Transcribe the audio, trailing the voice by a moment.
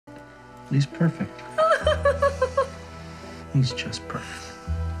He's perfect. He's just perfect.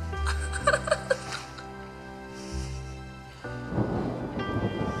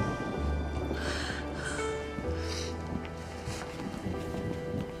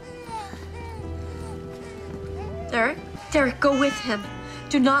 Derek, go with him.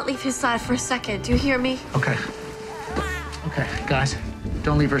 Do not leave his side for a second. Do you hear me? Okay. Okay, guys,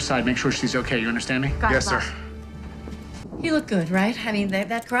 don't leave her side. Make sure she's okay. You understand me? Yes, sir. He looked good, right? I mean,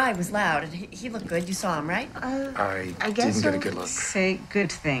 that cry was loud, and he looked good. You saw him, right? I guess didn't get a good look. Say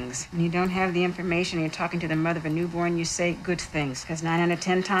good things. When you don't have the information and you're talking to the mother of a newborn, you say good things. Because 9 out of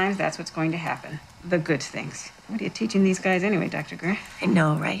 10 times, that's what's going to happen. The good things. What are you teaching these guys anyway, Dr. Gray? I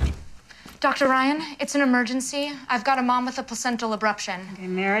know, right? Dr. Ryan, it's an emergency. I've got a mom with a placental abruption. Okay,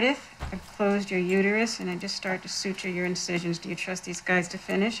 Meredith, I've closed your uterus and I just started to suture your incisions. Do you trust these guys to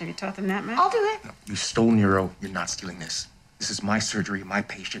finish? Have you taught them that much? I'll do it. No, you stole Neuro. You're not stealing this. This is my surgery, my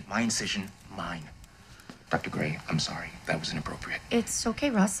patient, my incision, mine. Dr. Gray, I'm sorry. That was inappropriate. It's okay,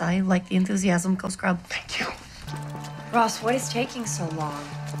 Ross. I like the enthusiasm. Go scrub. Thank you. Ross, what is taking so long?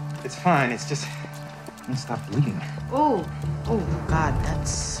 It's fine. It's just... I stop bleeding. Oh, God,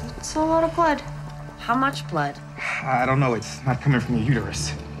 that's a lot of blood. How much blood? I don't know. It's not coming from your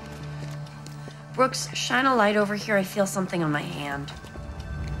uterus. Brooks, shine a light over here. I feel something on my hand.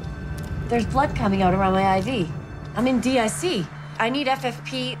 There's blood coming out around my IV. I'm in DIC. I need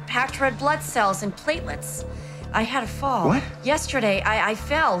FFP, packed red blood cells, and platelets. I had a fall. What? Yesterday, I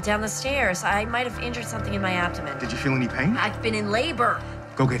fell down the stairs. I might have injured something in my abdomen. Did you feel any pain? I've been in labor.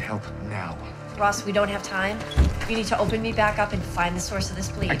 Go get help now. Ross, we don't have time. You need to open me back up and find the source of this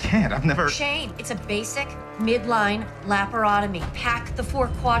bleed. I can't. I've never... Shane, it's a basic midline laparotomy. Pack the 4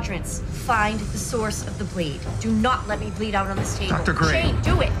 quadrants. Find the source of the bleed. Do not let me bleed out on this table. Dr. Gray. Shane,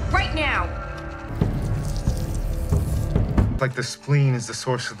 do it right now. Like the spleen is the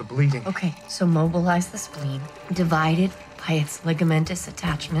source of the bleeding. Okay, so mobilize the spleen. Divide it by its ligamentous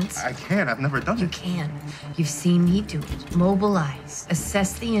attachments. I can't. I've never done You it. can. You've seen me do it. Mobilize,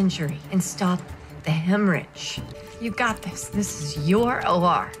 assess the injury, and stop the hemorrhage. You got this. This is your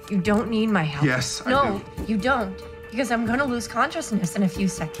OR. You don't need my help. Yes, I No, you don't. Because I'm gonna lose consciousness in a few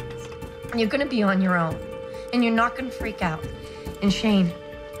seconds. And you're gonna be on your own. And you're not gonna freak out. And Shane,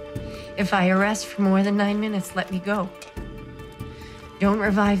 if I arrest for more than 9 minutes, let me go. Don't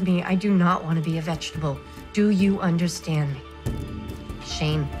revive me. I do not want to be a vegetable. Do you understand me?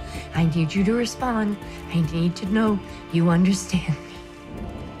 Shane, I need you to respond. I need to know you understand me.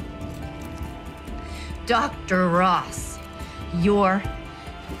 Dr. Ross, your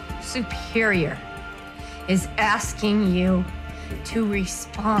superior is asking you to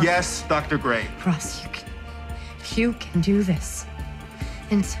respond. Yes, Dr. Gray. Ross, you can do this.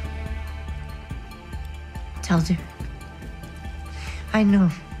 And tell Derek. I know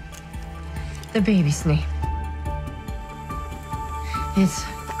the baby's name. It's...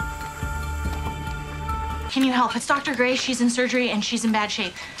 Can you help? It's Dr. Gray. She's in surgery and she's in bad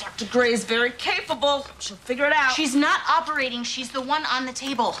shape. Dr. Gray is very capable. She'll figure it out. She's not operating. She's the one on the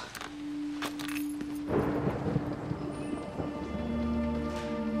table.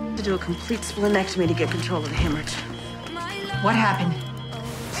 To do a complete splenectomy to get control of the hemorrhage. What happened?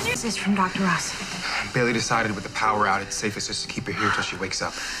 This is from Dr. Ross. Bailey decided with the power out, it's safest just to keep her here till she wakes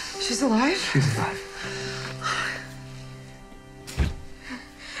up. She's alive? She's alive.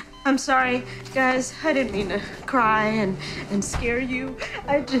 I'm sorry, guys. I didn't mean to cry and scare you.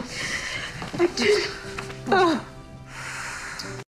 I just... Oh.